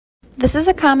This is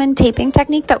a common taping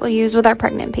technique that we'll use with our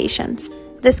pregnant patients.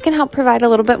 This can help provide a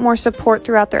little bit more support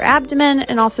throughout their abdomen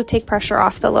and also take pressure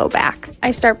off the low back.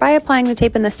 I start by applying the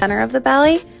tape in the center of the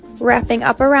belly, wrapping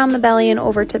up around the belly and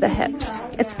over to the hips.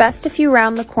 It's best if you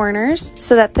round the corners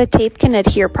so that the tape can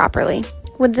adhere properly.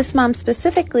 With this mom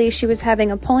specifically, she was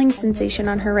having a pulling sensation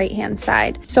on her right hand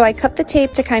side. So I cut the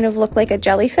tape to kind of look like a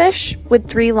jellyfish with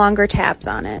 3 longer tabs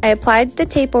on it. I applied the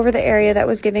tape over the area that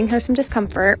was giving her some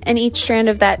discomfort, and each strand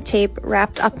of that tape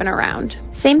wrapped up and around.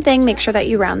 Same thing, make sure that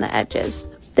you round the edges.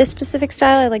 This specific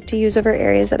style I like to use over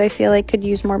areas that I feel like could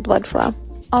use more blood flow.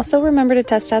 Also remember to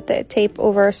test out the tape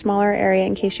over a smaller area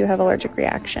in case you have allergic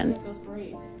reaction.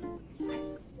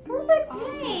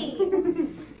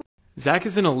 Zach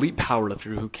is an elite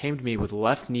powerlifter who came to me with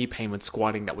left knee pain when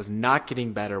squatting that was not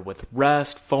getting better with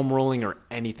rest, foam rolling, or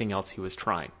anything else he was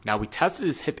trying. Now, we tested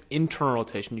his hip internal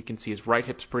rotation. You can see his right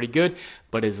hip's pretty good,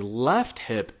 but his left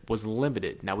hip was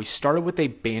limited. Now, we started with a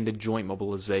banded joint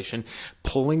mobilization,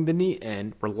 pulling the knee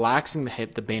in, relaxing the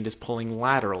hip. The band is pulling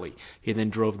laterally. He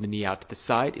then drove the knee out to the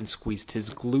side and squeezed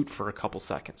his glute for a couple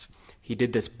seconds. He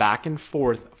did this back and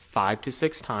forth 5 to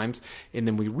 6 times, and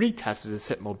then we retested his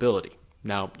hip mobility.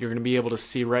 Now, you're going to be able to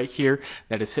see right here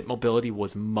that his hip mobility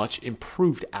was much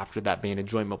improved after that banded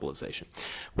joint mobilization.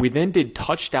 We then did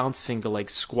touchdown single leg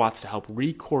squats to help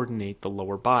re-coordinate the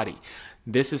lower body.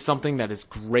 This is something that is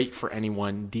great for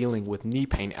anyone dealing with knee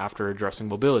pain after addressing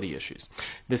mobility issues.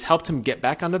 This helped him get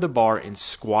back under the bar and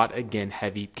squat again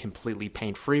heavy, completely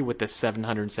pain-free with the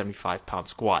 775-pound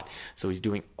squat. So he's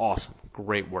doing awesome.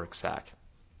 Great work, Zach.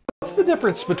 What's the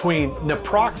difference between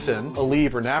naproxen,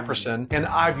 Aleve or naproxen, and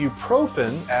ibuprofen,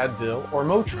 Advil or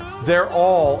Motrin? They're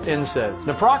all NSAIDs.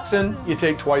 Naproxen, you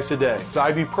take twice a day.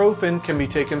 Ibuprofen can be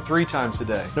taken 3 times a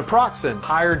day. Naproxen,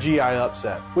 higher GI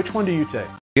upset. Which one do you take?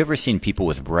 You ever seen people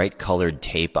with bright colored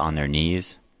tape on their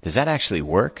knees? Does that actually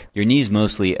work? Your knee's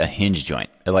mostly a hinge joint.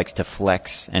 It likes to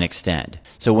flex and extend.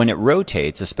 So when it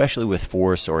rotates, especially with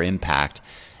force or impact,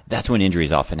 that's when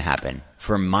injuries often happen.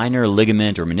 For minor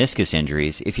ligament or meniscus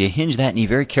injuries, if you hinge that knee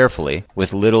very carefully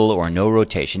with little or no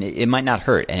rotation, it might not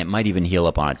hurt and it might even heal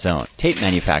up on its own. Tape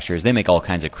manufacturers, they make all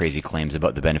kinds of crazy claims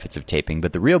about the benefits of taping,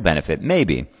 but the real benefit,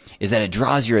 maybe, is that it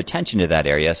draws your attention to that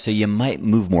area so you might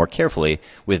move more carefully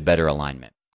with better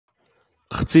alignment.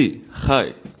 اختي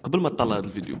خاي قبل ما تطلع هذا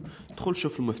الفيديو ادخل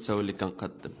شوف المحتوى اللي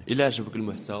كنقدم الى عجبك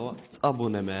المحتوى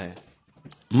تابونا معايا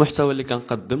المحتوى اللي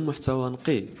كنقدم محتوى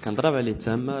نقي كنضرب عليه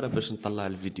تماره باش نطلع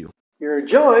الفيديو. Your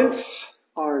joints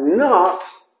are not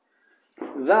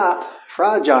that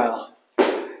fragile.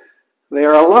 They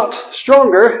are a lot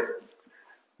stronger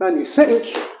than you think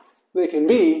they can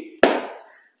be.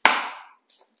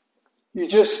 You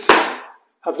just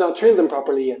have not trained them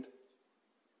properly yet.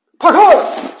 Parkour!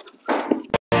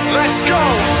 Let's go!